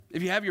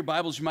If you have your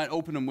Bibles, you might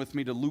open them with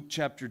me to Luke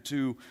chapter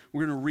 2.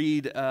 We're going to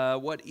read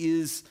what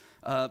is,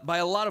 by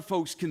a lot of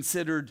folks,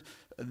 considered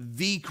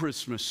the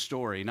Christmas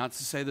story. Not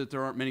to say that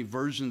there aren't many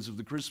versions of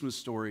the Christmas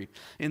story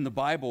in the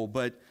Bible,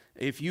 but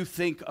if you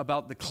think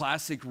about the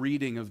classic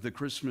reading of the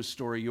Christmas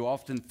story, you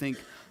often think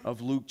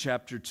of Luke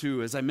chapter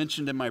 2. As I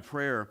mentioned in my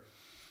prayer,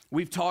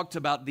 we've talked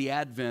about the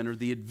advent or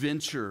the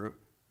adventure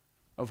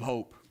of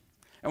hope.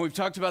 And we've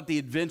talked about the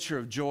adventure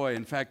of joy.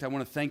 In fact, I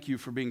want to thank you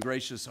for being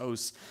gracious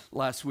hosts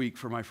last week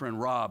for my friend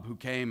Rob, who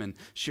came and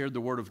shared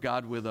the Word of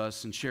God with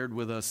us and shared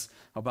with us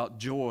about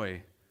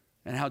joy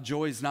and how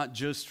joy is not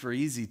just for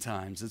easy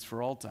times, it's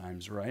for all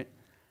times, right?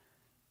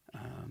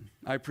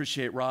 I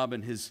appreciate Rob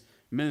and his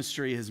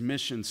ministry, his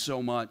mission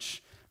so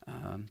much.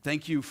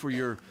 Thank you for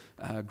your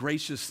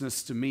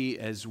graciousness to me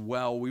as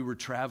well. We were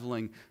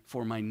traveling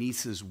for my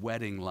niece's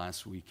wedding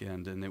last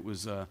weekend, and it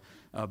was a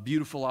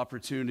beautiful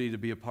opportunity to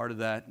be a part of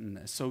that,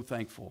 and so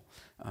thankful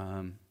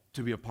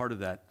to be a part of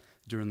that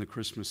during the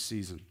Christmas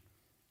season.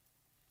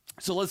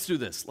 So let's do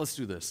this.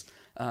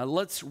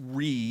 Let's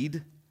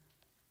read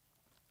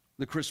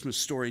the Christmas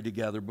story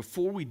together.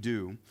 Before we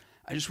do,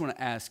 I just want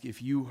to ask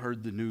if you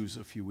heard the news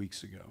a few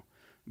weeks ago.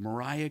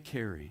 Mariah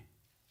Carey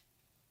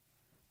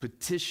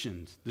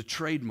petitioned the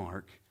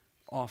trademark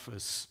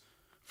office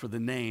for the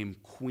name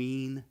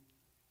Queen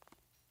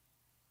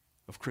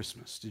of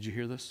Christmas. Did you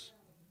hear this?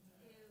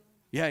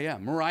 Yeah.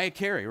 Mariah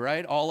Carey,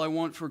 right? All I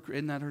Want for,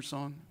 isn't that her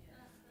song?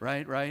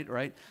 Right.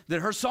 That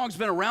her song's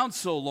been around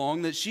so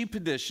long that she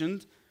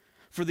petitioned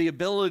for the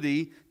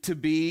ability to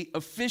be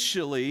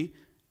officially,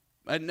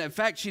 and in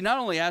fact, she not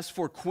only asked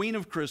for Queen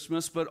of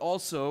Christmas, but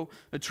also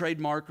a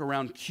trademark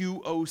around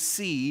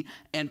QOC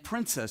and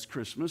Princess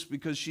Christmas,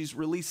 because she's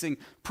releasing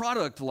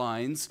product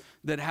lines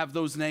that have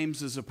those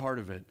names as a part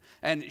of it.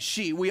 And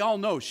we all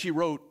know she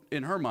wrote,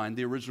 in her mind,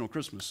 the original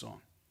Christmas song.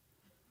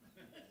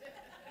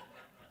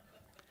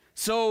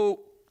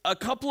 So a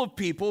couple of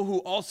people who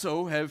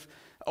also have,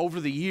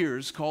 over the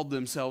years, called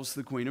themselves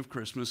the Queen of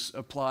Christmas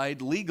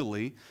applied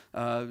legally,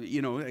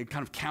 kind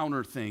of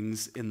counter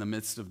things in the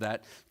midst of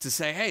that to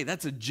say, hey,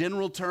 that's a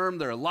general term.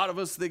 There are a lot of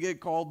us that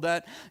get called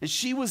that. And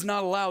she was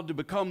not allowed to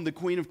become the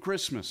Queen of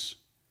Christmas.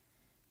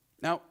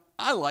 Now,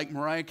 I like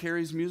Mariah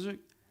Carey's music.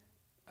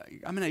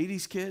 I'm an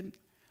 80s kid.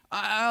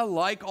 I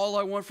like All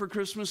I Want for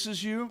Christmas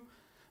Is You.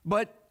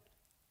 But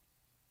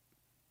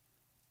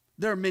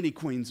there are many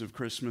queens of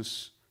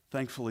Christmas.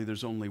 Thankfully,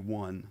 there's only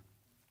one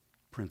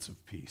Prince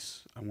of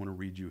Peace. I want to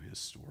read you his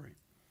story.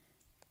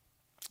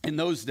 In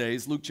those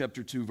days, Luke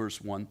chapter 2,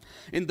 verse 1,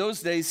 in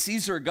those days,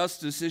 Caesar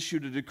Augustus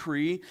issued a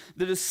decree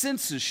that a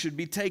census should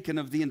be taken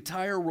of the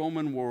entire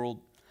Roman world.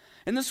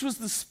 And this was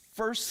the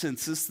first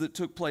census that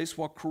took place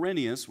while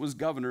Quirinius was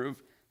governor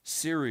of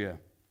Syria.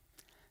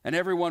 And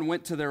everyone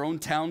went to their own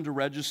town to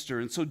register.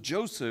 And so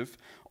Joseph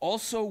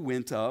also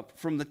went up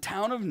from the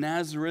town of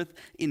Nazareth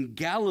in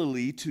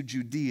Galilee to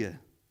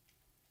Judea,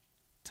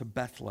 to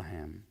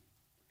Bethlehem,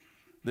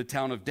 the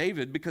town of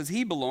David, because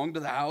he belonged to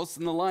the house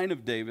and the line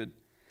of David.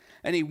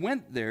 And he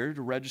went there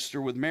to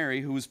register with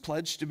Mary, who was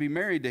pledged to be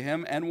married to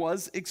him and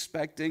was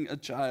expecting a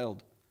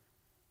child.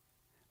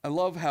 I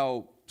love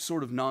how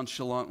sort of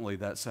nonchalantly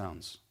that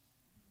sounds.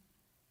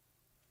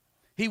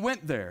 He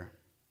went there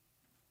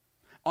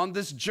on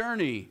this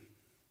journey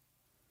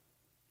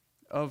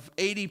of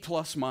 80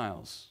 plus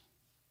miles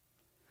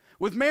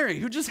with Mary,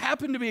 who just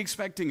happened to be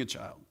expecting a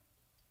child.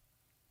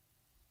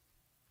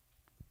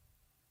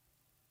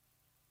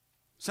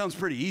 Sounds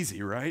pretty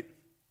easy, right?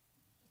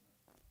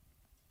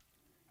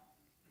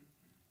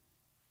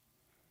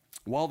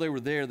 While they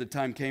were there, the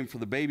time came for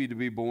the baby to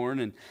be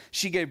born, and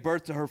she gave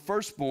birth to her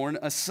firstborn,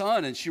 a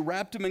son, and she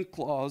wrapped him in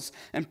cloths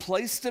and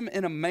placed him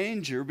in a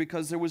manger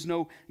because there was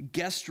no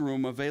guest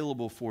room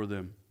available for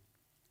them.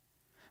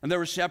 And there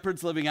were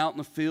shepherds living out in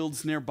the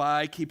fields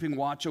nearby, keeping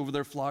watch over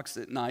their flocks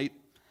at night.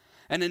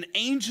 And an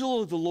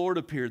angel of the Lord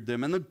appeared to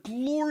them, and the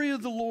glory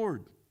of the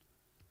Lord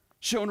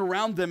shone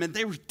around them, and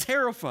they were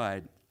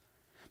terrified.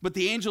 But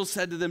the angel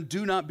said to them,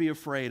 do not be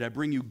afraid. I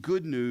bring you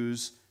good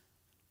news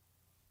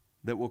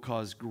that will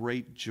cause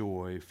great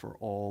joy for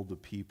all the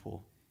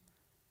people.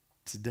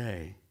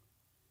 Today,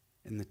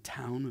 in the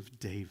town of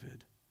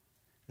David,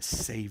 a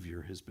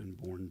Savior has been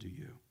born to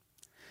you.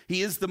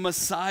 He is the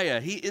Messiah.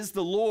 He is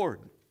the Lord.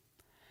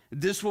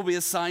 This will be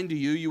a sign to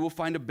you. You will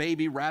find a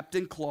baby wrapped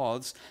in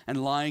cloths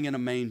and lying in a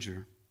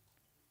manger.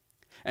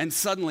 And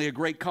suddenly a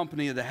great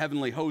company of the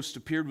heavenly host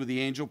appeared with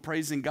the angel,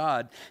 praising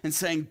God and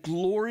saying,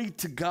 glory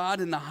to God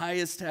in the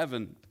highest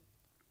heaven.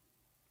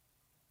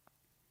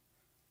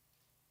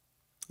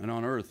 And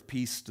on earth,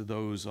 peace to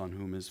those on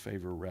whom his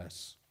favor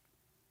rests.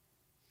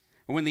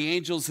 And when the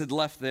angels had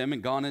left them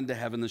and gone into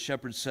heaven, the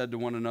shepherds said to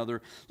one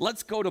another,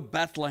 let's go to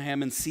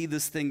Bethlehem and see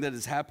this thing that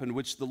has happened,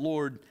 which the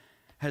Lord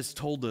has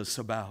told us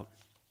about.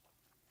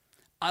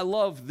 I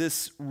love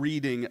this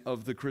reading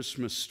of the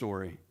Christmas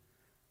story.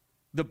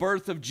 The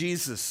birth of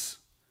Jesus,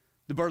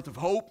 the birth of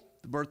hope,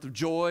 the birth of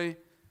joy,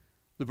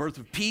 the birth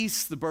of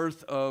peace, the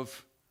birth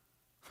of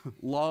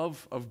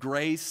love, of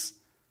grace,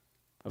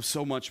 of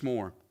so much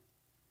more.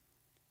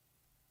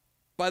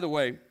 By the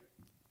way,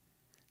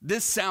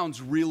 This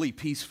sounds really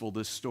peaceful,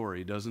 this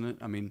story, doesn't it?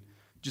 I mean,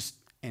 just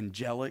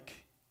angelic.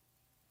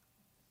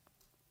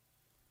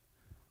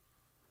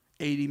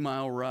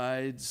 80-mile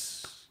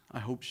rides. I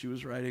hope she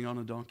was riding on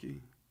a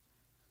donkey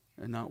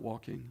and not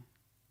walking.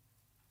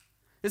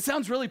 It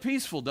sounds really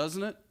peaceful,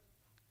 doesn't it?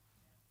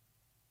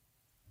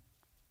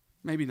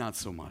 Maybe not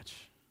so much.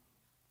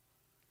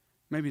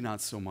 Maybe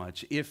not so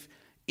much. If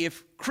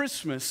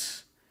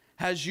Christmas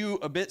has you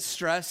a bit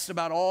stressed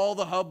about all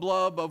the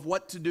hubbub of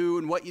what to do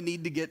and what you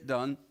need to get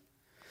done,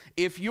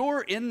 if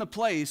you're in the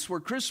place where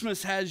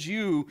Christmas has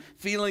you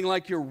feeling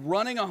like you're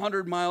running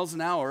 100 miles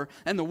an hour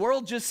and the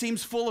world just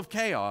seems full of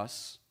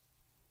chaos,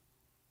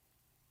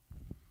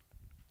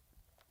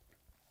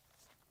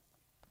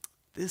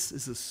 this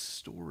is a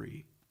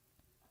story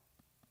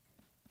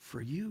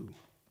for you.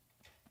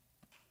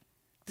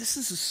 This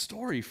is a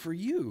story for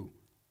you.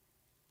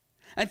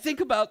 And think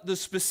about the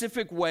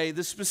specific way,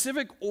 the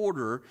specific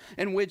order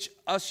in which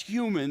us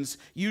humans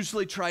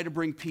usually try to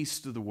bring peace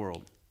to the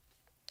world.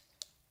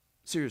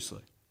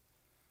 Seriously.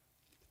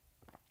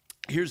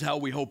 Here's how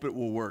we hope it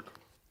will work.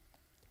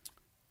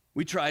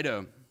 We try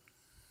to,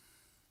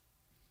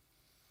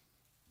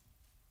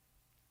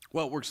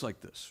 well, it works like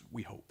this,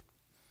 we hope.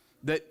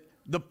 That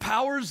the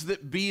powers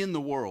that be in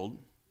the world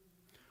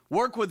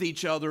work with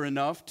each other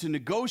enough to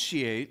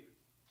negotiate.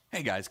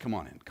 Hey guys, come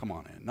on in.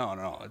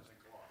 No.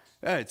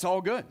 It's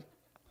all good.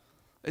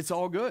 It's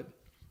all good.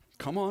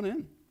 Come on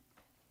in.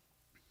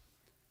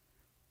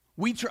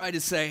 We try to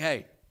say,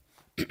 hey,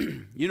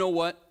 you know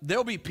what?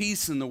 There'll be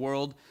peace in the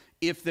world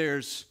if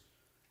the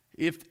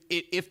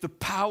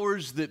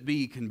powers that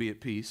be can be at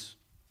peace.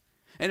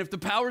 And if the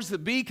powers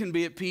that be can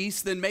be at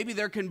peace, then maybe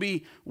there can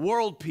be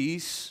world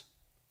peace.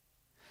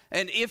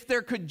 And if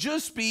there could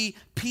just be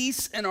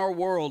peace in our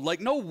world,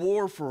 like no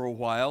war for a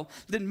while,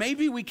 then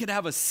maybe we could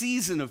have a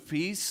season of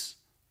peace,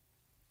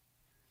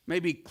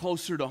 maybe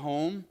closer to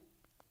home.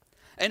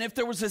 And if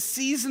there was a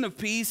season of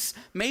peace,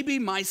 maybe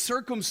my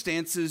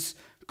circumstances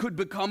could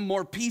become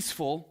more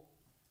peaceful.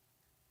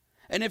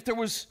 And if there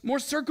was more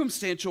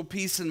circumstantial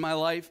peace in my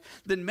life,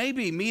 then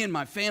maybe me and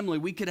my family,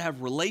 we could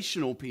have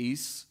relational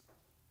peace.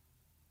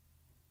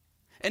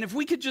 And if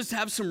we could just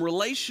have some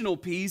relational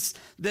peace,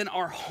 then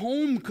our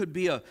home could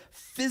be a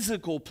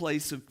physical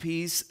place of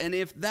peace. And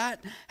if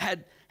that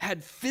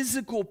had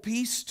physical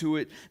peace to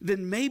it,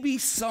 then maybe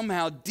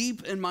somehow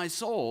deep in my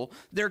soul,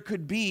 there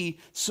could be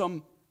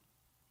some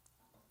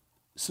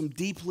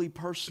deeply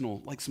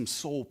personal, like some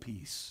soul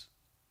peace.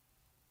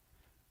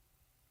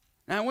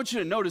 And I want you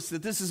to notice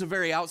that this is a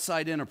very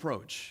outside-in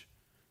approach.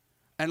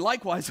 And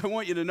likewise, I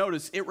want you to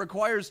notice it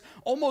requires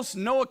almost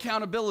no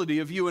accountability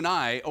of you and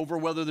I over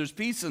whether there's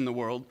peace in the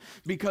world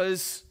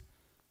because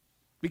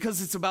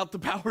it's about the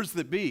powers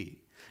that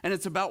be. And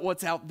it's about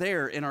what's out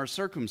there in our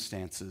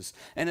circumstances.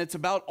 And it's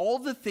about all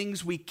the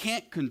things we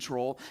can't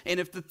control. And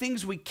if the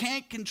things we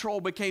can't control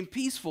became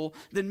peaceful,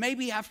 then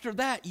maybe after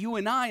that, you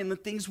and I and the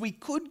things we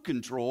could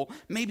control,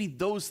 maybe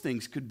those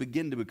things could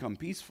begin to become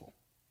peaceful.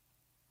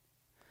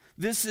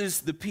 This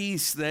is the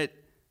peace that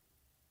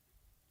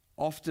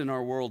often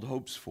our world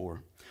hopes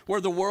for,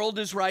 where the world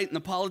is right and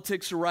the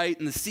politics are right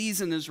and the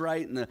season is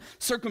right and the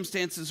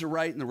circumstances are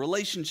right and the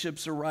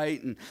relationships are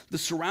right and the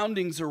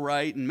surroundings are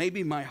right and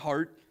maybe my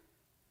heart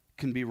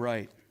can be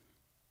right.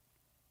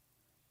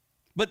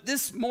 But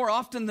this more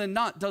often than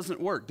not doesn't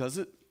work, does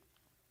it?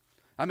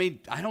 I mean,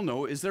 I don't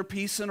know. Is there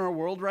peace in our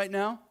world right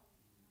now?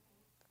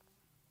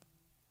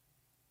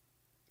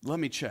 Let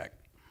me check.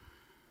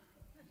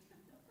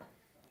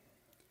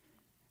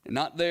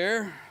 Not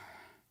there.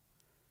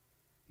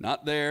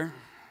 Not there,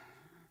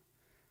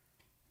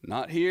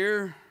 not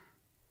here,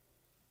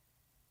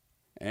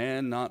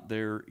 and not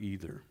there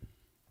either.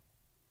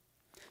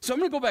 So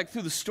I'm going to go back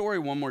through the story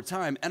one more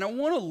time, and I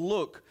want to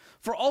look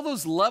for all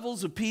those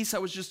levels of peace I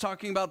was just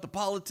talking about, the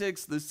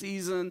politics, the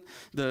season,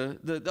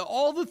 the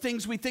all the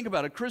things we think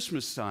about at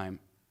Christmas time.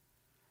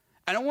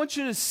 And I want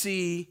you to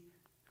see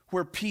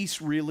where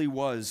peace really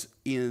was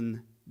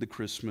in the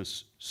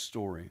Christmas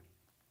story.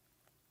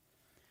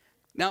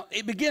 Now,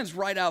 it begins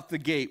right out the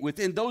gate.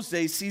 Within those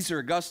days, Caesar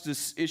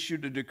Augustus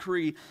issued a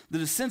decree that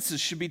a census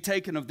should be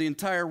taken of the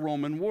entire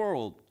Roman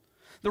world.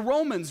 The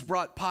Romans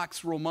brought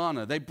Pax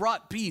Romana. They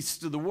brought peace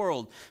to the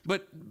world.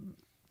 But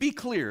be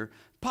clear,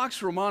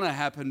 Pax Romana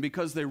happened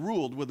because they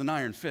ruled with an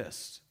iron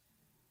fist.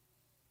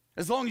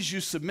 As long as you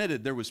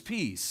submitted, there was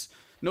peace.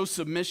 No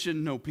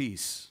submission, no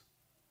peace.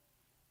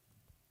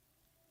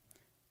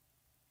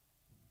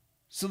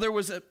 So there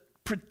was a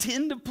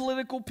pretend of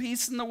political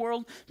peace in the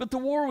world, but the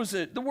world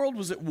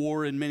was at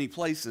war in many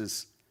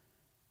places.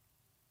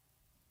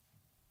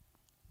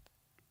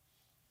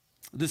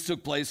 This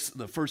took place,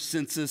 the first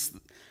census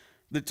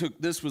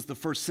this was the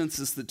first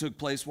census that took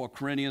place while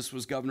Quirinius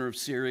was governor of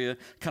Syria,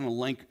 kind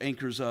of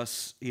anchors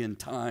us in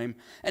time.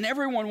 And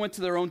everyone went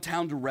to their own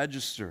town to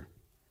register.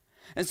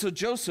 And so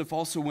Joseph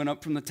also went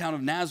up from the town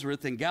of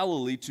Nazareth in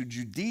Galilee to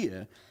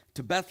Judea,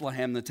 to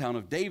Bethlehem, the town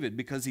of David,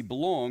 because he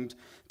belonged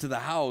to the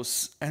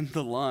house and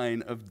the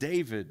line of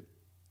David.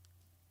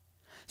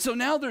 So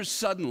now there's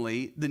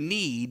suddenly the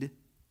need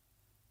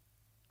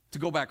to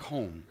go back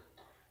home.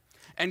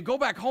 And go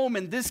back home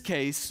in this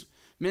case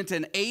meant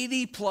an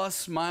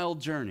 80-plus mile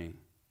journey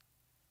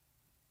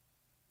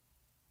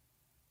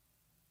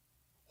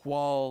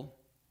while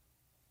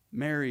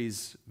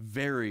Mary's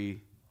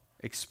very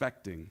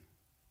expecting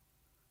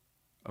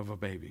of a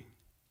baby.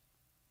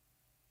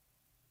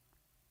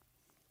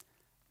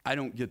 I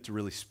don't get to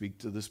really speak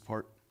to this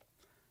part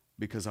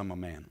because I'm a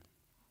man.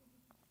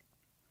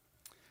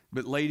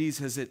 But ladies,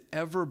 has it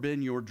ever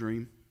been your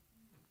dream?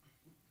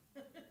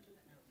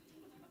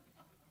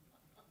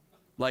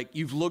 Like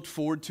you've looked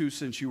forward to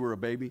since you were a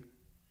baby?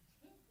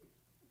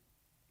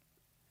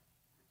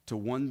 To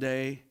one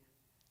day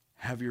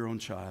have your own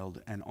child,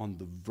 and on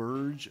the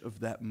verge of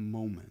that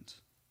moment,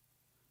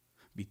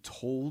 be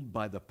told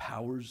by the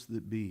powers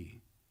that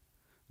be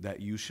that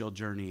you shall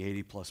journey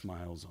 80 plus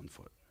miles on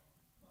foot,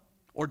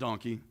 or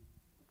donkey,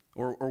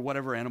 or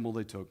whatever animal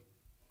they took.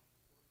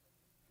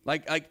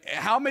 Like,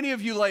 how many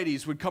of you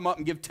ladies would come up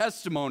and give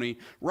testimony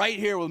right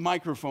here with a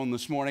microphone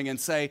this morning and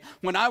say,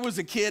 when I was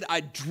a kid,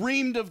 I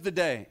dreamed of the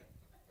day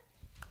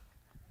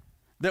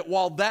that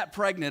while that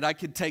pregnant, I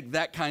could take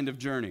that kind of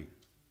journey?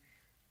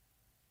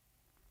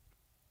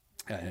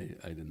 I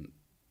didn't.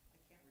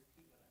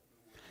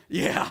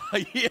 Yeah,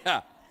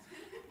 yeah,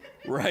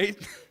 right?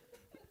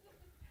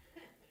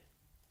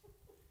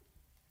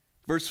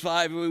 Verse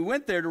 5, we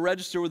went there to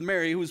register with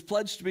Mary, who was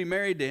pledged to be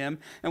married to him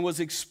and was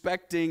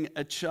expecting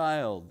a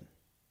child.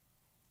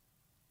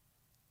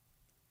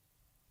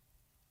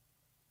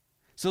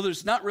 So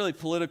there's not really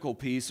political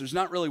peace. There's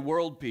not really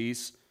world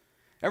peace.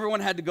 Everyone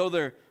had to go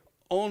their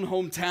own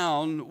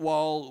hometown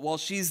while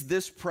she's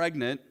this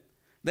pregnant.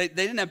 They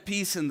didn't have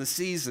peace in the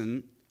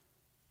season.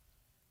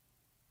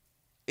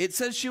 It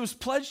says she was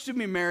pledged to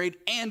be married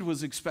and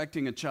was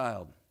expecting a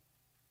child.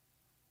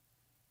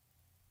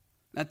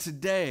 Now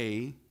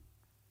today,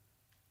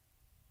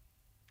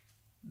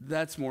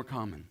 that's more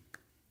common.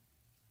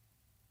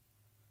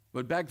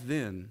 But back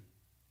then,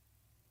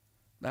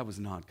 that was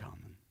not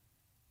common.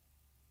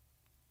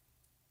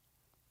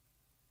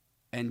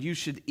 And you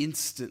should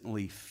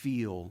instantly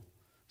feel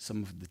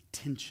some of the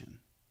tension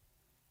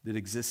that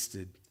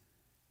existed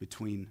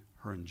between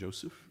her and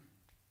Joseph,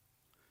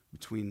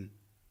 between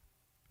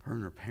her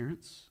and her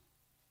parents.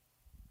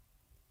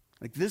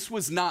 Like, this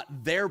was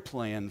not their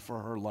plan for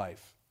her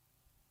life.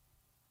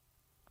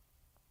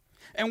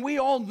 And we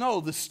all know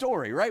the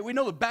story, right? We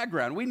know the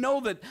background. We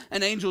know that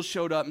an angel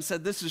showed up and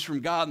said, this is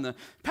from God, and the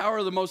power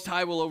of the Most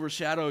High will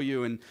overshadow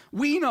you. And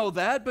we know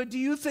that, but do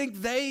you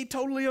think they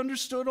totally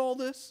understood all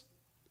this?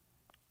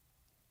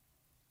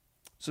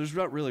 So there's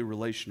not really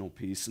relational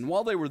peace. And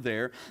while they were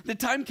there, the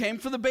time came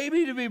for the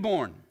baby to be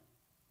born.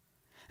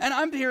 And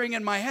I'm hearing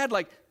in my head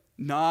like,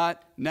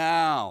 not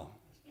now.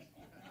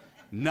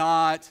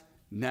 Not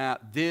now.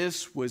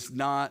 This was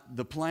not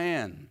the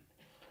plan.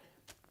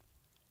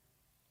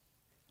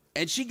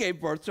 And she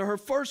gave birth to her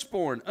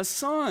firstborn, a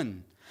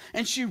son.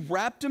 And she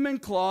wrapped him in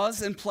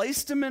cloths and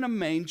placed him in a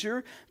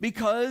manger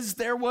because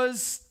there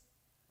was,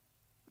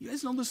 you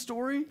guys know the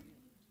story?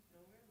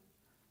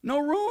 No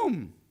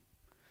room.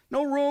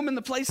 No room in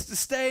the place to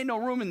stay, no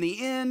room in the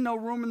inn, no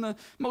room in the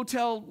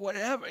motel,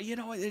 whatever. You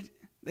know, they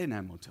didn't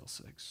have Motel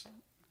 6.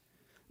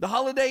 The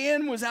Holiday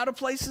Inn was out of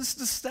places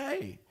to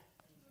stay.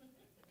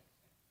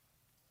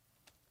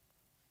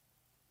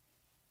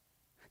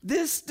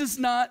 This does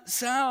not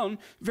sound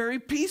very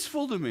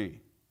peaceful to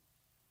me,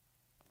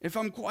 if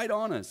I'm quite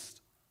honest.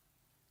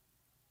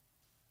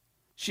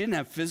 She didn't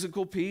have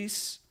physical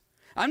peace.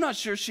 I'm not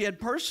sure she had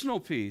personal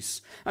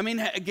peace. I mean,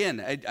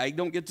 again, I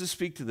don't get to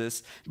speak to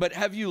this, but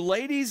have you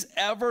ladies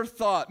ever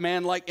thought,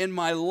 man, like in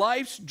my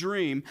life's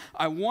dream,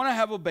 I want to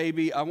have a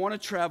baby, I want to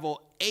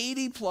travel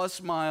 80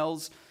 plus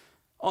miles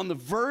on the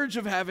verge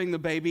of having the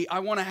baby, I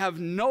want to have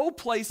no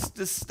place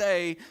to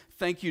stay.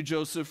 Thank you,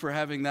 Joseph, for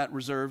having that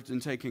reserved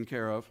and taken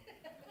care of.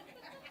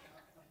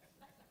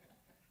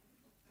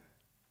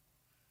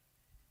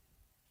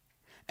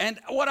 And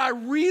what I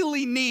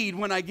really need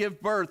when I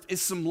give birth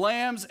is some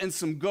lambs and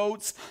some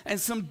goats and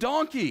some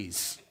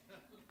donkeys.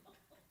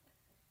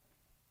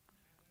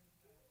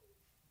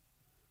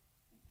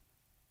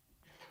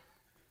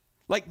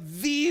 Like,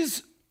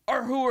 these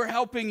are who are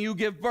helping you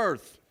give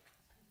birth.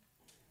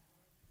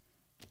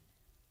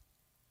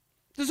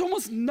 There's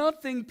almost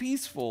nothing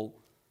peaceful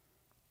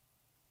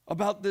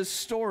about this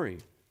story.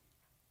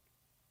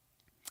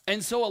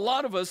 And so a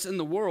lot of us in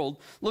the world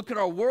look at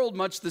our world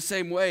much the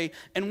same way.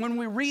 And when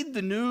we read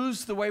the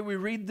news the way we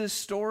read this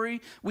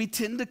story, we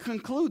tend to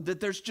conclude that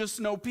there's just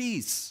no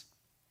peace.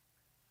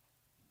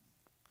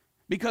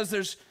 Because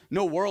there's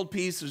no world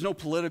peace, there's no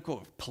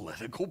political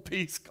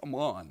peace, come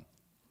on.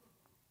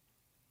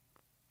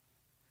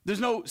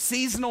 There's no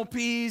seasonal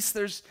peace,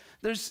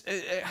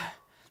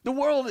 the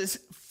world is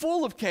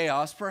full of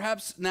chaos,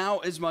 perhaps now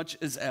as much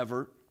as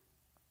ever.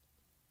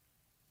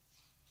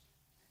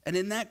 And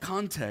in that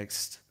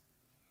context,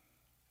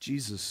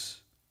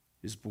 Jesus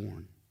is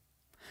born.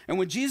 And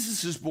when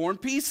Jesus is born,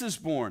 peace is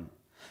born.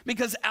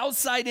 Because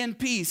outside in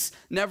peace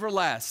never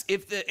lasts.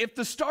 If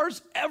the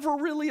stars ever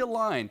really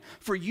align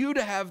for you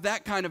to have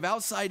that kind of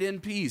outside in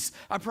peace,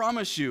 I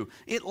promise you,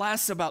 it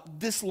lasts about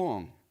this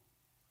long.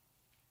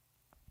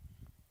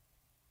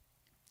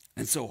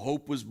 And so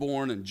hope was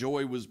born, and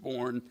joy was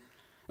born,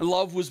 and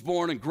love was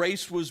born, and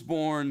grace was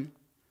born.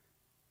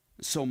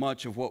 So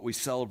much of what we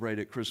celebrate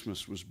at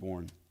Christmas was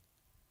born.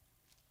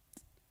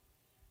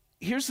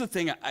 Here's the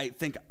thing I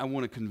think I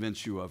want to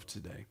convince you of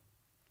today.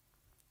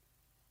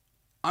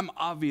 I'm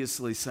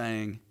obviously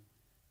saying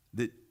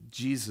that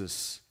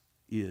Jesus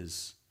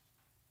is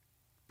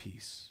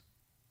peace.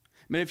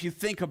 I mean, if you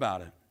think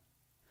about it,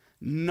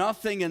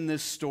 nothing in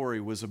this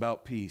story was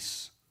about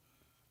peace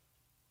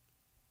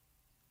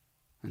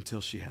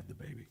until she had the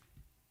baby.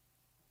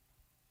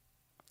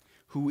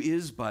 Who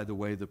is, by the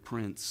way, the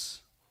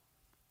Prince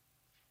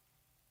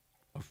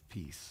of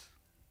Peace.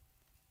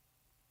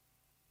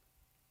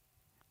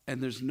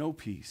 And there's no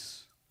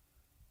peace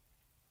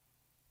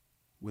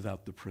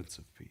without the Prince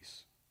of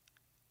Peace.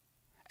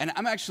 And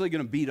I'm actually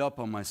going to beat up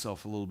on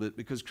myself a little bit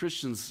because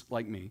Christians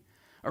like me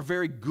are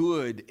very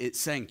good at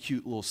saying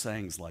cute little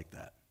sayings like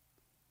that.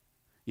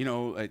 You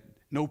know,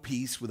 no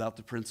peace without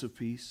the Prince of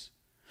Peace.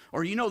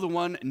 Or you know the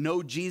one,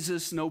 no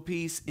Jesus, no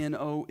peace,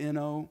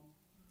 N-O-N-O.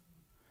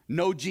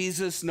 No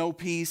Jesus, no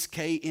peace,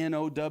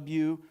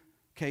 K-N-O-W,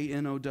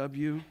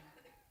 K-N-O-W.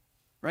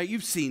 Right?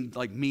 You've seen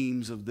like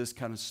memes of this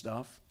kind of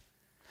stuff.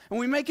 And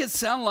we make it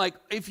sound like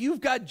if you've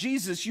got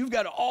Jesus, you've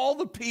got all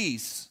the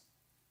peace.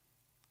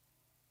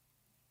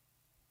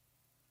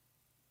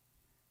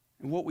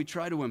 And what we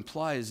try to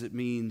imply is it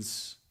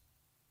means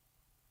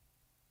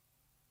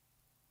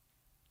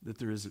that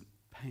there isn't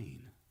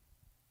pain,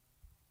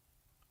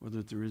 or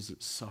that there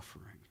isn't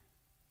suffering,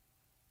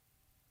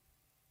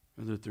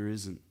 or that there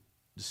isn't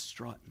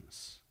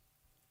distraughtness.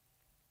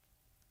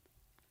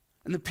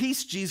 And the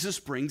peace Jesus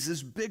brings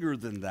is bigger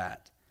than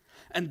that.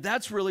 And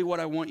that's really what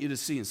I want you to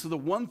see. And so the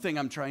one thing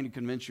I'm trying to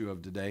convince you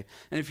of today,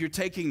 and if you're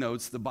taking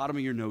notes, the bottom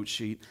of your note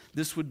sheet,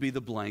 this would be the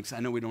blanks. I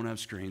know we don't have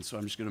screens, so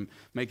I'm just going to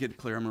make it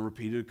clear. I'm going to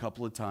repeat it a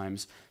couple of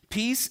times.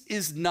 Peace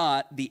is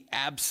not the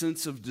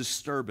absence of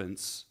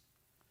disturbance.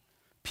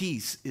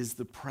 Peace is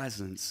the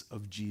presence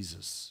of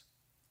Jesus.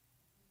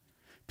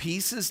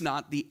 Peace is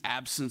not the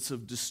absence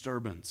of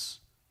disturbance.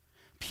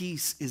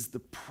 Peace is the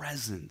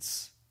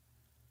presence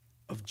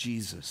of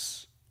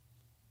Jesus.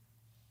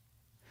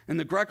 In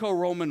the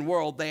Greco-Roman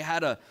world, they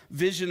had a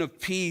vision of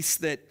peace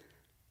that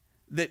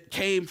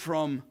came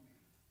from,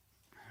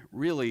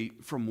 really,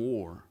 from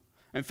war.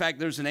 In fact,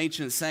 there's an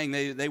ancient saying,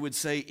 they would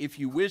say, if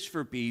you wish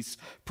for peace,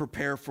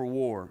 prepare for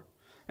war.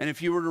 And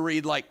if you were to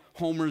read like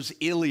Homer's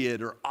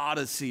Iliad or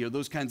Odyssey or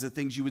those kinds of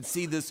things, you would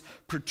see this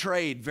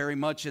portrayed very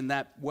much in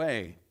that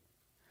way.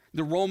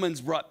 The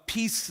Romans brought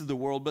peace to the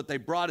world, but they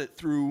brought it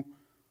through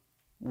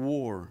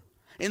war.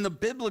 In the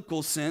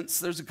biblical sense,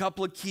 there's a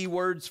couple of key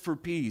words for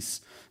peace.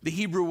 The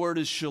Hebrew word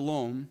is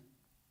shalom.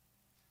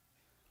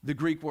 The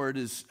Greek word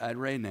is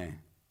eirene.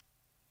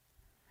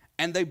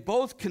 And they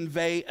both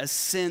convey a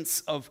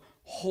sense of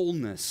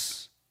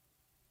wholeness,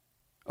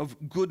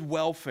 of good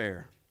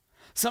welfare,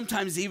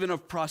 sometimes even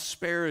of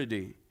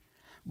prosperity.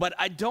 But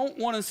I don't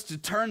want us to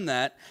turn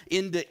that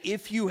into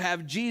if you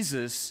have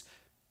Jesus,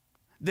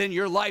 then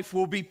your life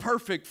will be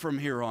perfect from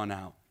here on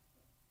out.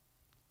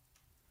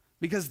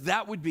 Because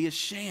that would be a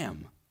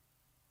sham.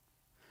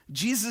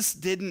 Jesus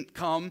didn't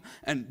come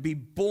and be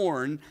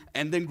born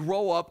and then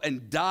grow up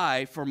and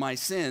die for my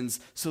sins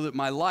so that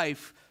my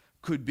life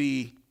could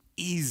be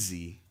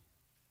easy.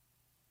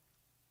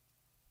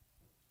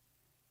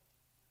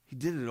 He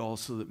did it all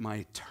so that my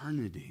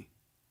eternity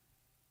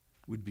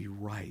would be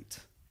right.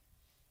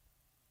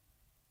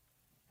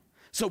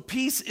 So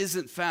peace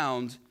isn't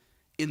found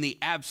in the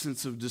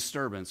absence of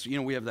disturbance. You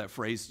know, we have that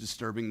phrase,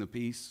 disturbing the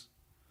peace,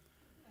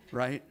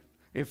 right?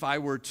 If I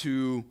were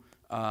to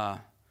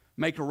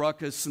make a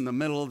ruckus in the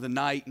middle of the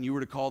night and you were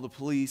to call the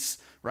police,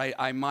 right,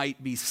 I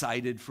might be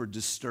cited for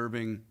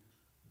disturbing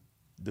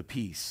the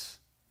peace.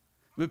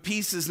 But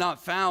peace is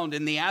not found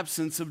in the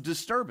absence of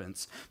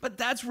disturbance. But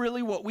that's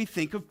really what we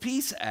think of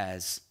peace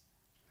as.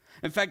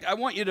 In fact, I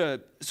want you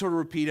to sort of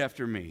repeat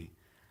after me.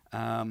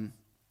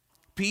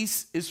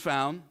 Peace is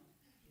found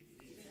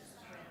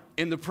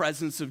in the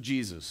presence of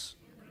Jesus.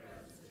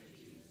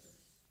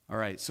 All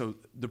right, so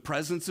the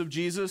presence of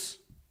Jesus.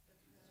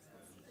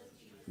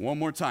 One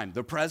more time.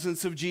 The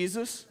presence of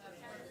Jesus.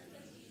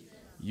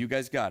 You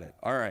guys got it.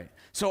 All right.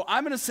 So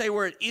I'm going to say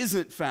where it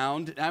isn't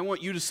found, and I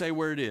want you to say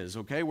where it is,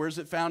 okay? Where is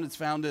it found? It's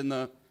found in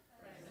the...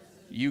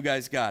 You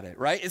guys got it,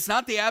 right? It's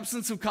not the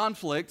absence of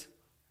conflict.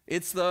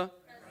 It's the...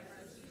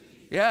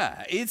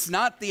 Yeah, it's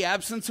not the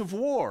absence of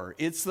war.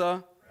 It's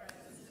the...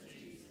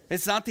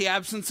 It's not the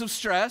absence of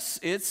stress.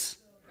 It's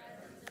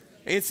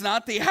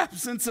not the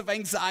absence of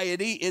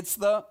anxiety. It's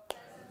not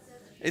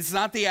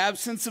the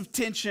absence of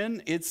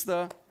tension. It's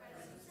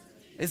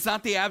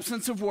not the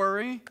absence of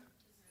worry.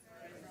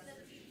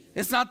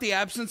 It's not the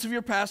absence of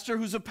your pastor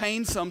who's a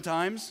pain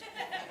sometimes.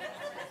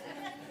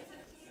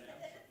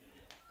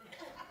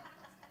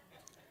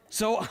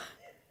 So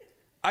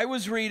I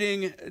was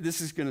reading, this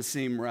is going to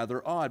seem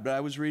rather odd, but I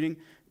was reading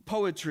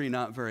poetry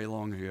not very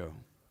long ago.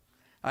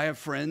 I have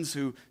friends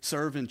who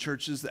serve in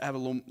churches that have a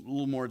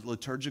little more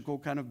liturgical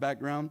kind of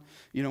background,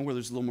 where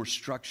there's a little more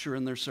structure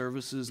in their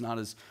services, not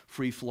as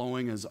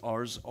free-flowing as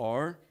ours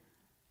are.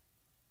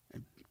 I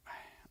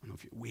don't know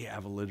if we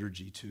have a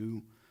liturgy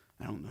too.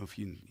 I don't know if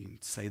you can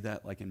say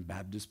that like in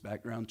Baptist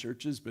background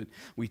churches, but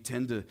we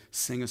tend to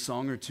sing a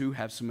song or two,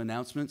 have some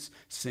announcements,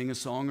 sing a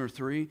song or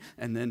three,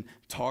 and then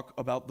talk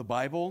about the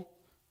Bible,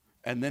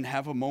 and then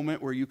have a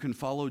moment where you can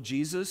follow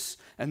Jesus,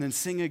 and then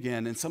sing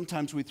again, and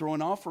sometimes we throw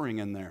an offering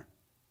in there.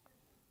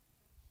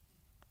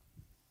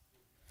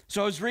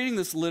 So I was reading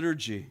this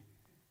liturgy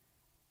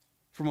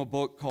from a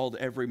book called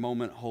Every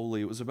Moment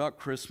Holy. It was about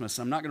Christmas.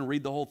 I'm not going to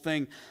read the whole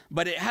thing,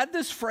 but it had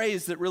this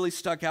phrase that really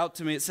stuck out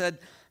to me. It said,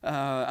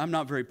 I'm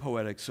not very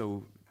poetic,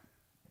 so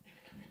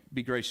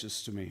be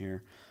gracious to me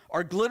here.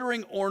 Our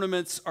glittering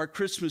ornaments, our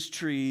Christmas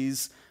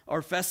trees,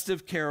 our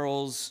festive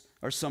carols,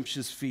 our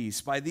sumptuous feasts.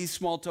 By these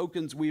small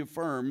tokens we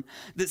affirm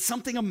that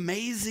something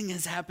amazing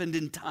has happened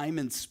in time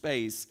and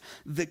space,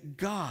 that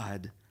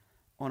God,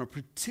 on a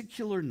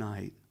particular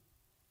night,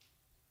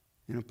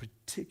 in a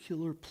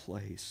particular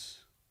place,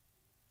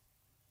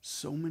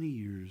 so many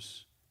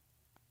years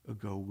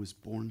ago was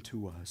born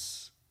to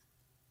us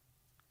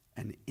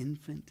an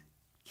infant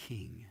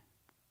king,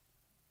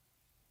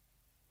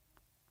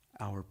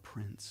 our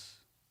Prince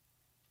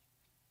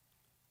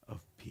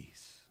of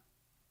Peace.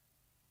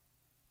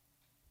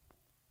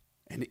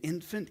 An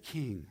infant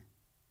king,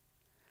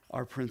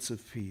 our Prince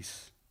of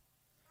Peace.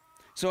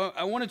 So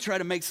I want to try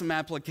to make some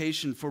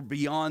application for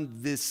beyond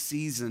this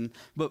season,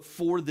 but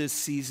for this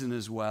season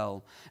as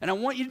well. And I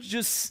want you to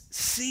just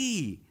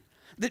see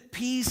that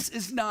peace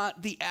is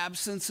not the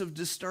absence of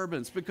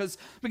disturbance, because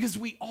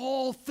we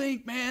all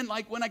think, man,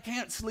 like when I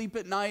can't sleep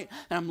at night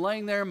and I'm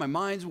laying there, my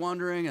mind's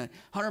wandering at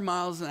 100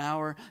 miles an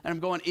hour, and I'm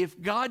going,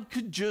 if God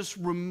could just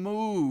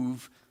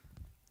remove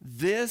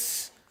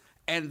this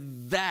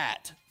and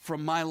that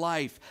from my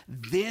life,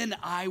 then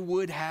I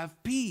would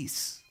have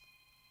peace.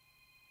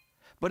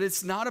 But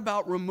it's not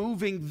about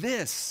removing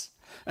this,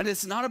 and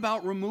it's not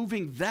about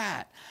removing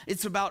that.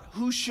 It's about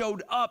who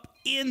showed up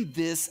in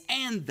this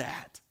and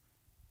that.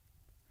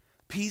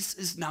 Peace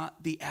is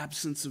not the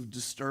absence of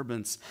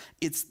disturbance.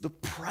 It's the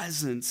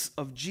presence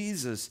of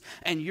Jesus.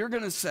 And you're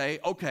going to say,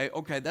 okay,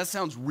 that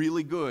sounds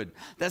really good.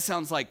 That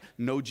sounds like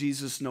no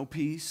Jesus, no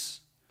peace.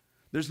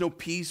 There's no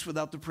peace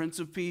without the Prince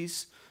of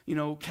Peace.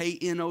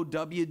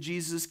 K-N-O-W,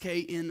 Jesus,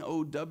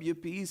 K-N-O-W,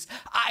 peace.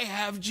 I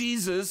have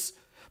Jesus,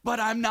 but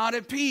I'm not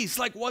at peace.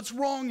 Like, what's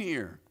wrong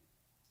here?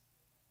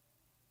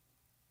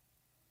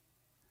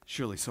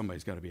 Surely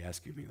somebody's got to be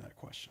asking me that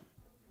question.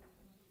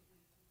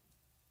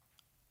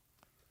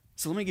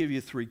 So let me give you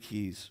 3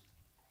 keys.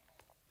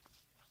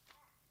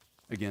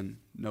 Again,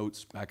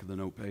 notes, back of the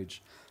note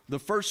page. The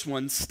first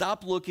one,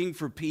 stop looking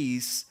for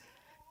peace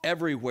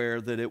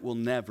everywhere that it will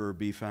never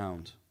be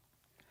found.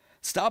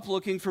 Stop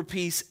looking for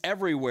peace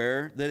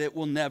everywhere that it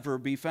will never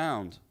be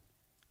found.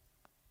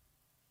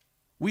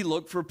 We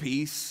look for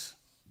peace.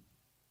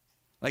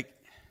 Like,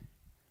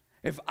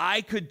 if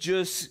I could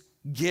just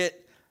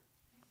get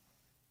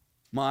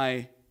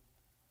my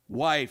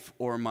wife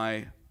or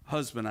my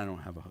husband, I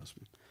don't have a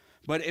husband,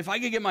 but if I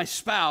could get my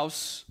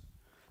spouse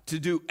to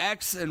do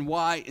X and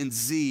Y and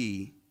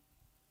Z,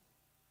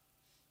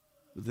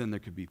 then there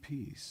could be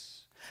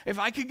peace. If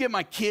I could get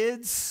my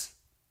kids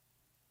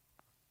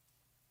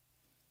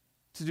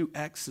to do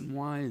X and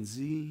Y and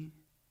Z,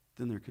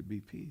 then there could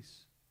be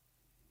peace.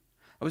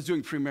 I was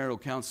doing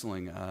premarital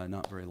counseling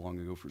not very long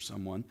ago for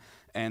someone,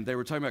 and they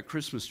were talking about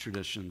Christmas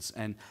traditions,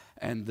 and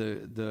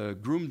the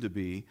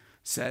groom-to-be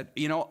said,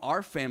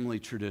 our family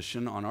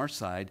tradition on our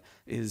side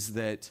is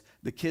that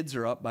the kids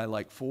are up by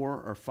like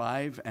 4 or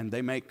 5, and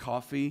they make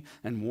coffee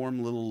and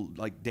warm little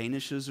like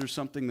danishes or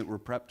something that were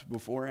prepped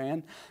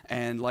beforehand,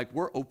 and like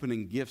we're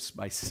opening gifts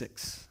by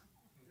 6.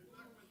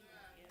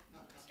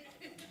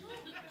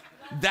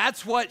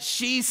 That's what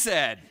she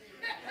said.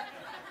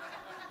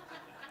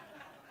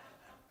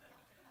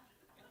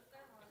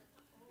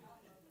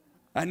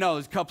 I know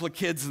there's a couple of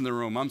kids in the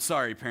room. I'm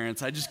sorry,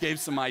 parents. I just gave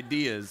some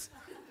ideas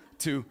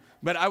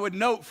but I would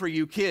note for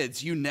you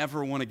kids, you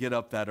never want to get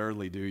up that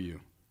early, do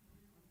you?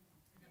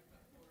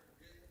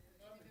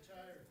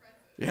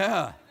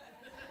 Yeah.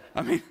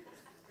 I mean,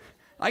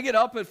 I get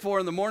up at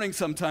 4 in the morning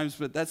sometimes,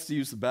 but that's to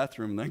use the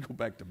bathroom and then go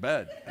back to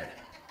bed.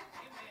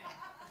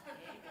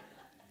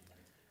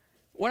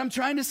 What I'm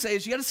trying to say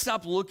is you got to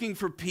stop looking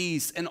for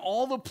peace in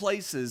all the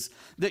places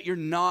that you're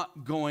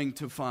not going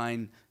to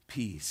find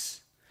peace.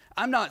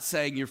 I'm not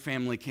saying your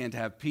family can't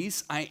have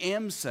peace. I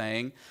am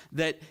saying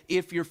that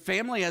if your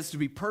family has to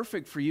be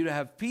perfect for you to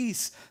have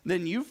peace,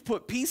 then you've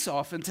put peace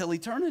off until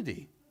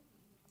eternity.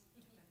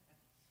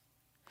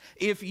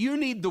 If you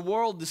need the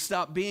world to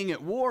stop being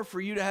at war for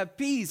you to have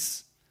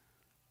peace,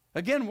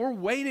 again, we're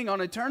waiting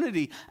on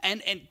eternity.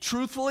 And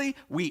truthfully,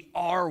 we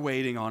are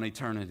waiting on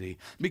eternity.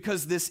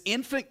 Because this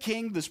infant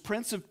king, this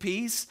Prince of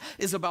Peace,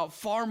 is about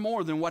far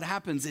more than what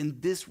happens in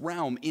this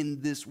realm,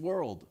 in this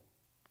world.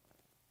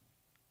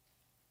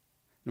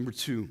 Number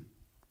two,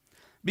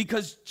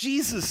 because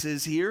Jesus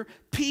is here,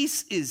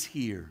 peace is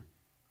here.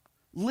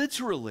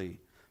 Literally,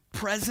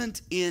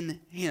 present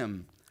in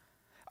him.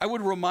 I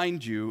would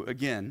remind you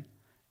again,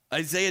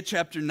 Isaiah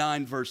chapter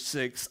 9, verse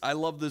 6. I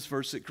love this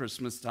verse at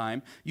Christmas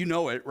time. You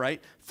know it,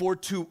 right? For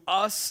to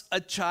us a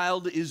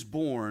child is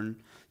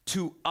born,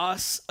 to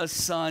us a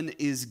son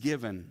is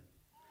given.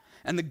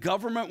 And the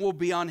government will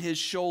be on his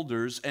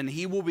shoulders, and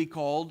he will be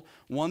called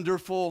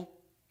Wonderful,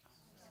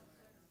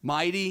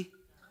 Mighty,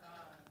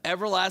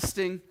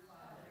 Everlasting,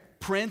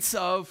 Prince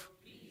of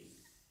Peace.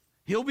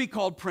 He'll be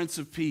called Prince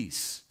of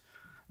Peace.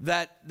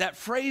 That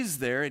phrase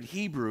there in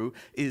Hebrew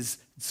is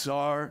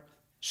Tsar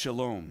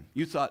Shalom.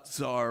 You thought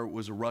Tsar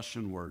was a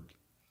Russian word.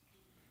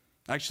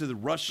 Actually,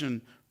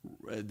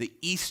 the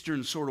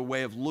Eastern sort of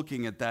way of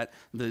looking at that,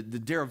 the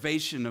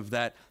derivation of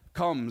that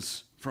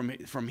comes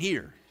from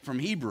here, from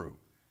Hebrew.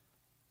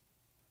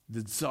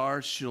 The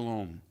Tsar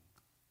Shalom,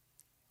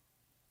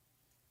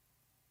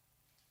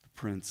 the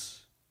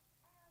Prince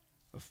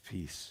of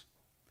Peace.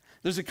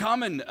 There's a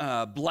common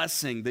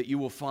blessing that you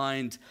will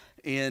find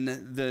in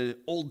the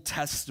Old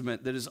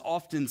Testament that is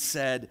often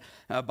said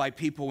by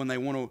people when they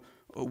want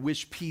to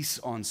wish peace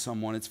on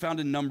someone. It's found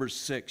in Numbers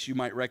 6. You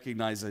might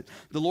recognize it.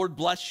 The Lord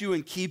bless you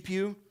and keep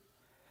you.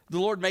 The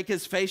Lord make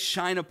his face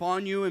shine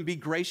upon you and be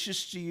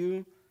gracious to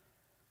you.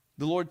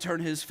 The Lord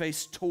turn his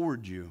face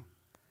toward you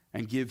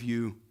and give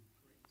you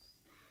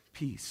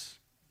peace.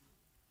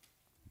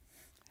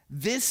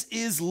 This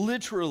is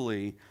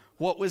literally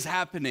what was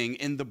happening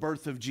in the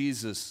birth of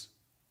Jesus.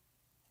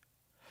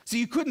 So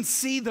you couldn't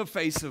see the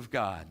face of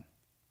God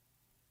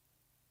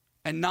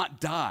and not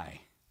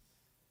die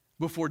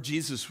before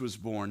Jesus was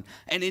born.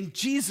 And in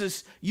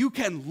Jesus, you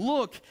can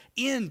look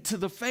into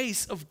the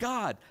face of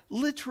God,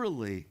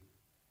 literally.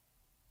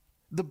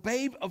 The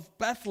babe of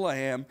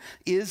Bethlehem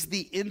is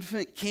the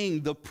infant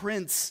king, the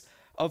Prince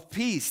of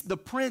Peace, the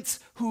Prince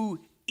who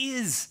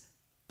is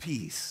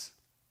peace.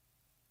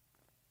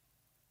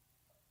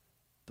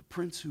 The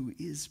Prince who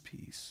is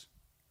peace.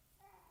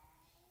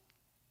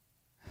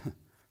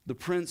 The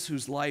Prince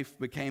whose life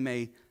became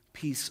a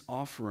peace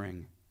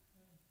offering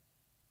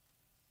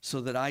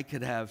so that I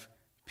could have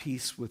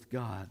peace with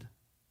God.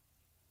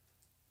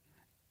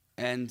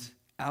 And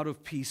out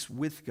of peace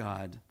with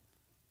God,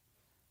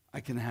 I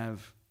can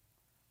have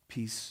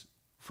peace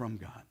from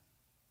God.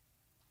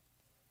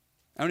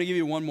 I'm going to give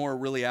you one more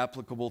really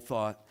applicable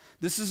thought.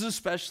 This is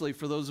especially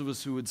for those of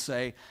us who would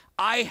say,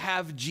 I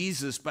have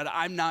Jesus, but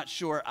I'm not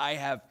sure I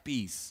have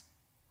peace.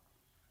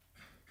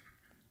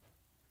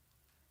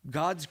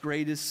 God's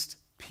greatest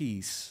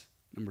peace,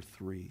 number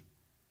 3.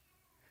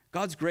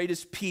 God's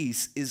greatest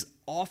peace is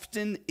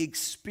often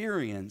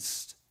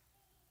experienced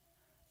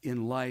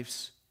in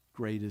life's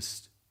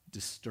greatest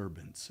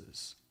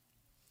disturbances.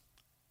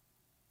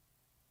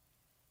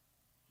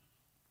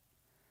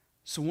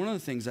 So one of the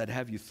things I'd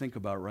have you think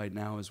about right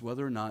now is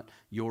whether or not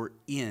you're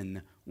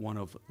in one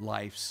of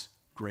life's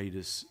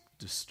greatest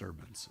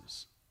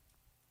disturbances.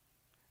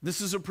 This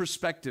is a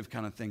perspective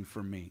kind of thing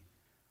for me,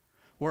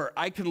 where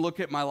I can look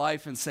at my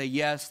life and say,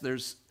 yes,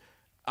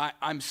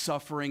 I'm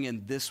suffering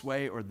in this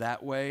way or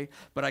that way,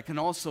 but I can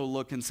also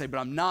look and say, but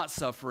I'm not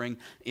suffering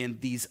in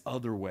these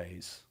other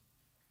ways.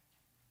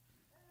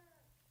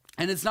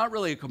 And it's not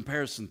really a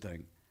comparison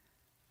thing.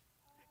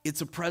 It's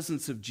a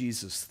presence of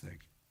Jesus thing.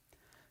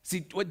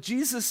 See, what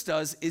Jesus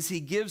does is he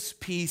gives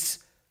peace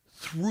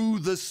through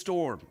the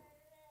storm.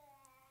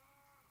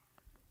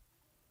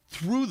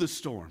 Through the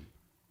storm.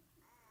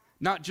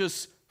 Not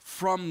just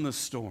from the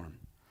storm.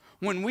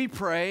 When we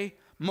pray,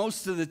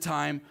 most of the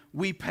time,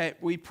 we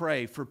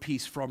pray for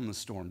peace from the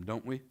storm,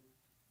 don't we?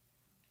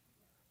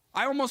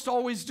 I almost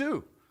always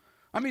do.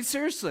 I mean,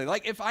 seriously,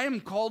 like if I am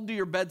called to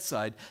your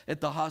bedside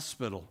at the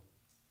hospital,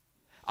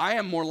 I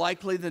am more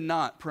likely than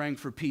not praying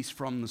for peace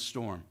from the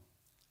storm.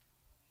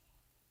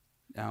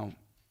 Now,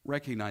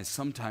 recognize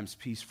sometimes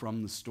peace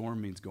from the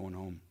storm means going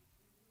home.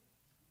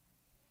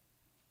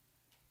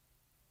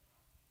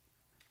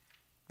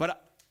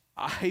 But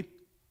I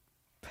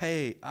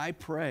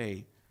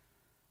pray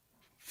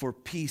for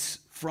peace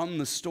from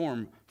the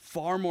storm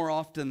far more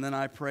often than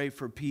I pray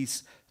for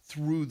peace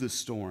through the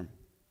storm.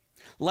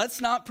 Let's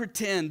not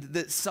pretend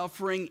that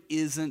suffering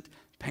isn't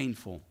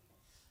painful.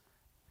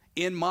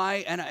 And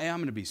I'm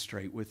going to be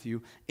straight with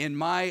you,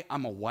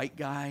 I'm a white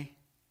guy,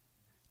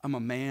 I'm a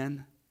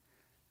man,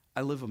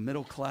 I live a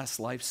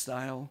middle-class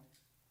lifestyle.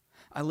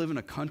 I live in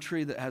a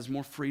country that has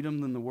more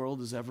freedom than the world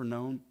has ever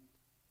known.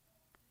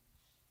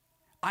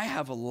 I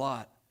have a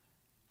lot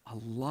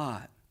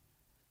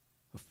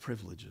of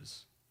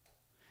privileges.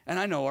 And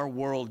I know our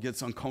world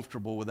gets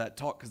uncomfortable with that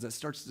talk because that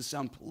starts to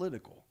sound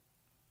political.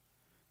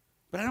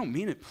 But I don't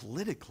mean it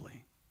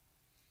politically.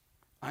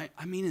 I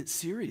mean it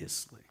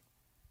seriously.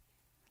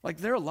 Like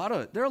there are a lot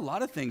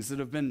of things that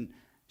have been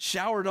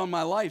showered on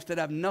my life that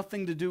have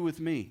nothing to do with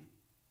me.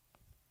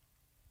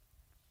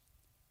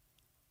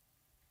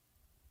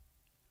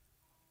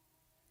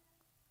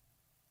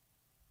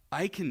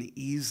 I can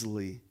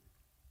easily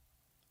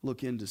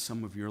look into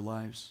some of your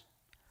lives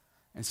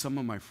and some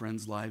of my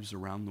friends' lives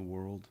around the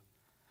world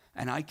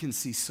and I can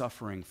see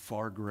suffering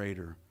far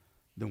greater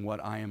than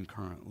what I am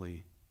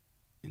currently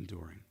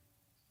enduring.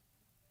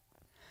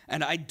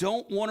 And I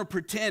don't want to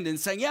pretend and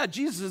saying, yeah,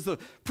 Jesus is the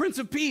Prince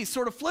of Peace,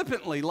 sort of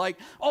flippantly, like,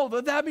 oh,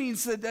 but that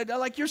means that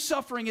like your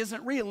suffering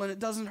isn't real and it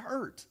doesn't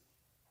hurt.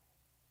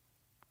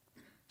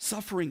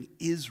 Suffering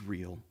is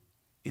real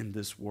in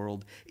this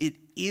world. It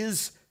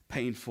is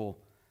painful.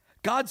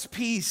 God's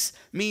peace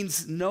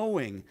means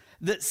knowing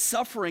that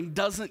suffering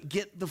doesn't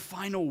get the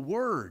final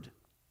word.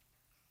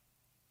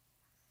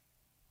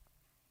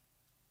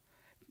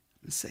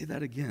 Let's say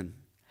that again.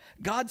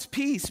 God's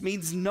peace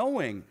means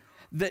knowing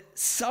that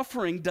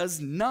suffering does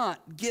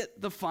not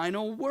get the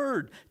final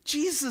word.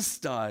 Jesus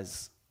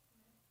does.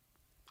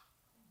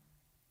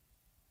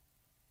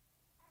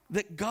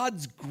 That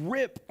God's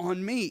grip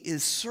on me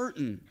is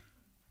certain.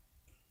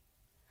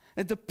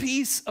 And the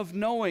peace of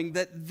knowing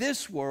that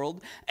this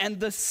world and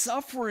the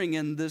suffering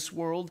in this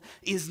world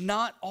is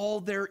not all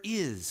there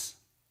is.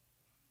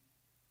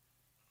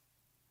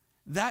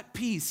 That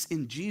peace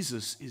in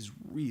Jesus is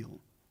real.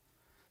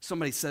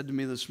 Somebody said to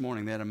me this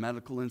morning, they had a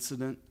medical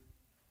incident,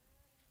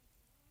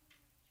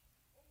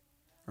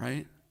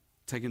 right?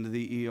 Taken to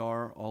the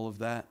ER, all of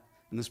that.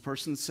 And this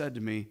person said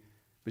to me,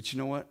 but you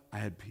know what? I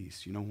had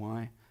peace. You know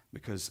why?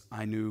 Because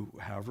I knew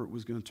however it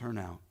was going to turn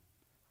out,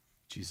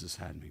 Jesus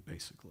had me,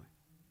 basically.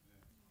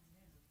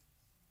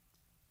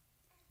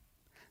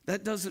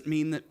 That doesn't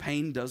mean that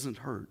pain doesn't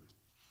hurt.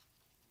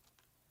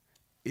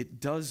 It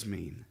does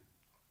mean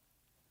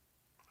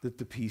that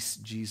the peace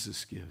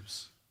Jesus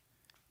gives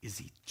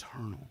is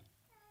eternal.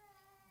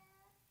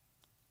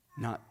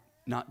 Not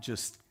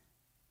just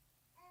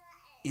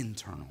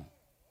internal.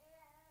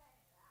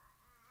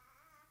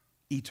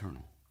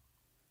 Eternal,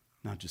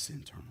 not just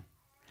internal.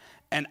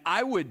 And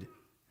I would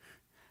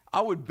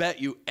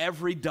bet you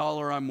every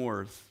dollar I'm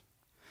worth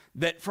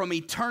that from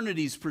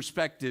eternity's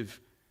perspective,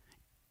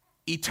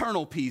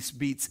 eternal peace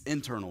beats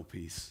internal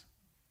peace.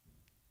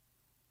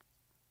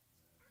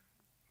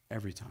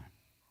 Every time.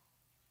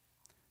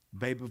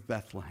 Babe of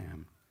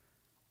Bethlehem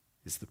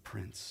is the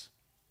Prince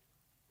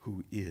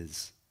who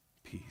is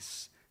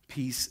peace.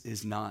 Peace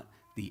is not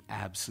the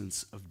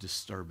absence of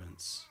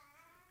disturbance.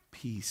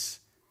 Peace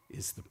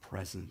is the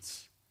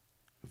presence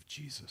of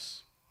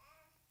Jesus.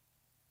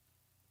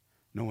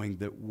 Knowing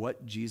that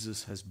what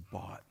Jesus has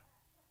bought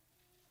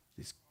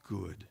is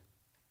good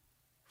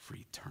for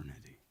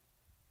eternity.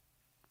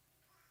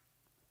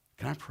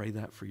 Can I pray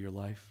that for your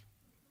life?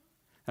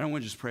 I don't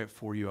want to just pray it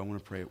for you. I want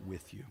to pray it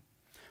with you.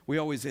 We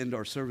always end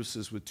our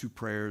services with two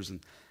prayers,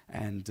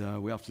 and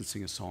we often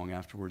sing a song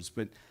afterwards.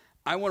 But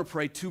I want to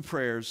pray two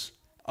prayers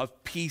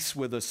of peace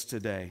with us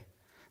today.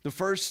 The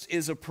first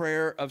is a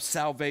prayer of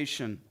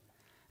salvation.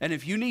 And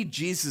if you need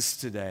Jesus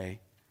today,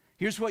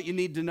 here's what you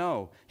need to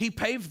know. He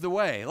paved the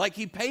way, like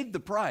he paid the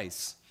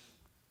price,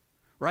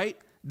 right?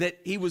 That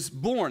he was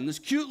born, this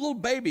cute little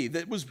baby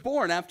that was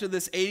born after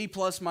this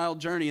 80-plus mile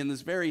journey in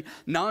this very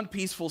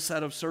non-peaceful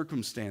set of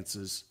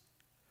circumstances,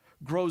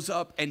 grows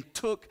up and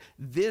took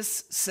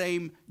this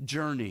same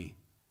journey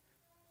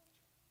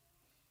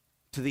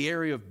to the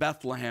area of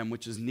Bethlehem,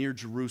 which is near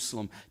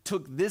Jerusalem,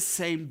 took this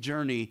same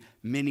journey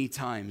many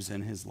times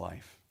in his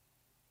life.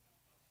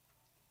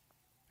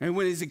 And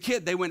when he was a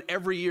kid, they went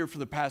every year for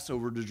the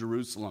Passover to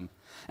Jerusalem.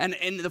 And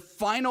in the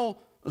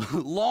final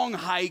long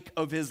hike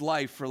of his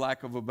life, for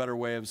lack of a better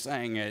way of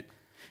saying it,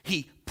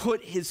 he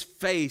put his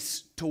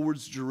face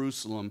towards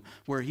Jerusalem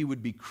where he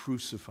would be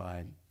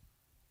crucified,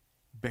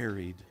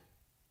 buried,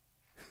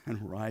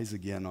 and rise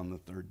again on the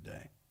third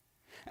day.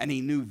 And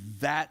he knew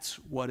that's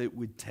what it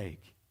would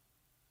take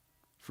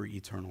for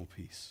eternal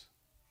peace.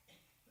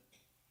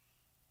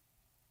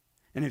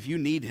 And if you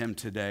need him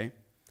today,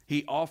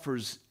 he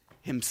offers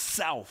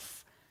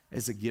himself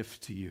as a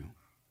gift to you.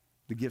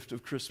 The gift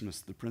of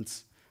Christmas, the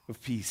Prince of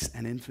Peace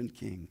and Infant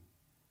King.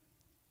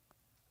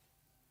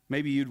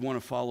 Maybe you'd want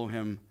to follow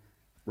him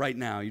right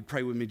now. You'd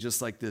pray with me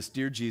just like this.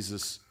 Dear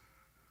Jesus,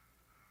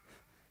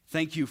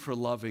 thank you for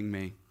loving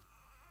me.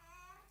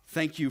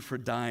 Thank you for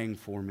dying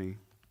for me.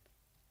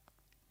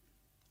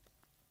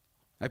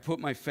 I put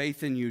my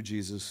faith in you,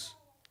 Jesus.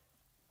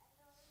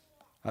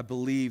 I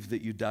believe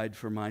that you died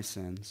for my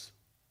sins,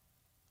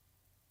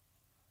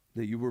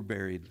 that you were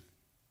buried,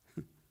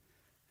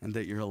 and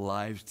that you're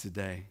alive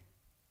today.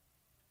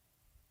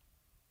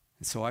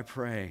 And so I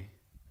pray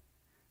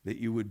that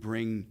you would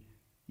bring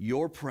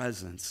your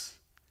presence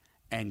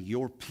and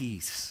your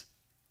peace,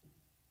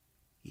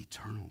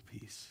 eternal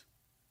peace,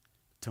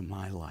 to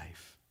my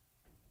life.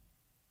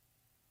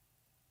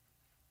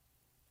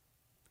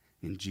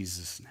 In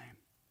Jesus' name.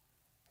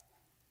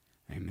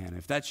 Amen.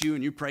 If that's you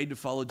and you prayed to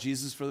follow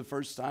Jesus for the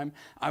first time,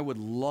 I would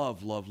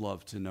love, love,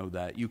 love to know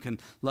that. You can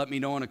let me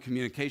know on a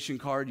communication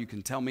card. You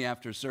can tell me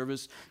after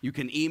service. You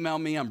can email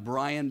me. I'm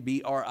Brian,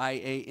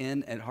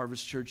 B-R-I-A-N, at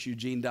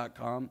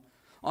harvestchurcheugene.com.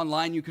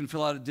 Online, you can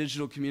fill out a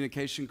digital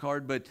communication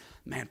card. But,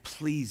 man,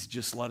 please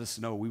just let us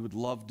know. We would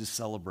love to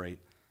celebrate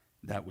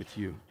that with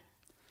you.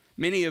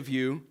 Many of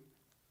you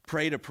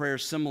prayed a prayer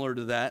similar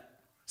to that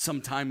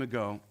some time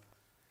ago.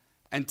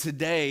 And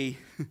today,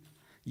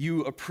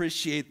 you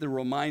appreciate the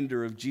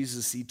reminder of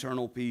Jesus'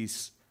 eternal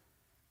peace.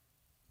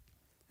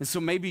 And so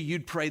maybe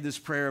you'd pray this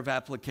prayer of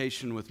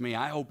application with me.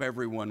 I hope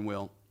everyone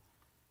will.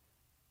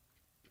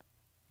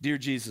 Dear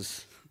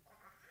Jesus,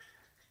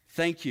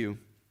 thank you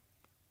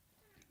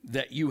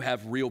that you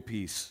have real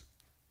peace.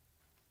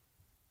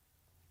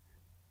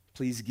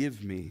 Please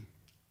give me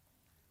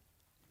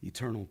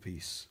eternal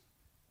peace.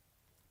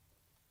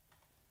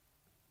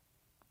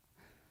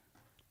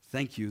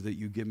 Thank you that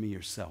you give me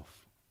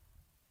yourself,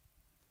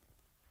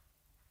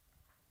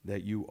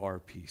 that you are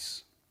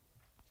peace.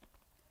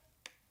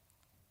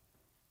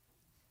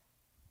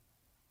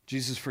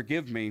 Jesus,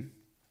 forgive me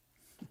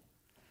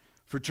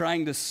for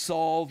trying to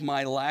solve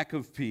my lack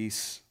of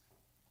peace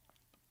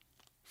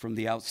from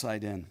the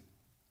outside in.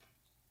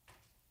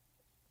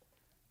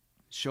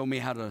 Show me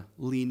how to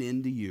lean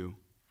into you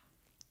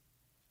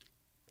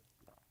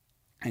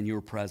and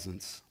your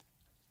presence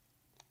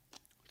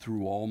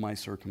through all my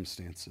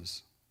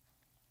circumstances.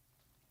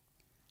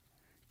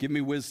 Give me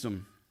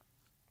wisdom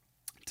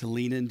to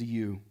lean into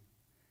you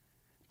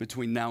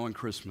between now and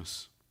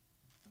Christmas.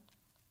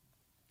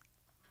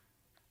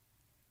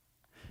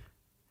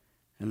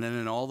 And then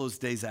in all those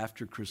days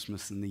after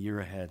Christmas and the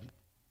year ahead,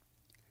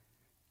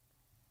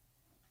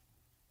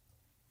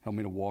 help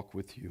me to walk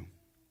with you.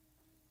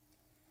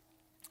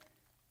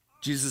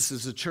 Jesus,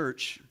 as a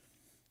church,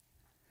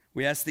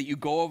 we ask that you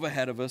go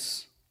ahead of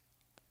us,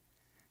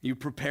 you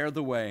prepare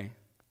the way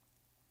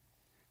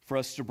for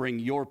us to bring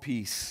your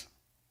peace,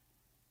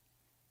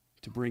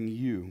 to bring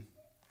you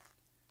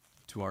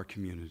to our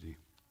community.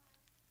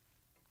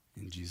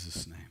 In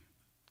Jesus' name,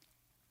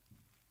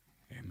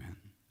 amen.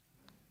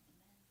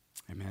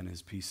 Amen.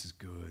 His peace is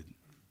good.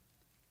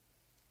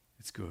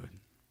 It's good.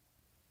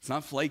 It's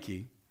not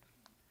flaky.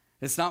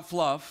 It's not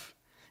fluff.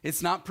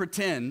 It's not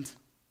pretend.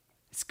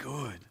 It's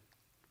good.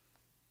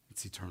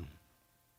 It's eternal.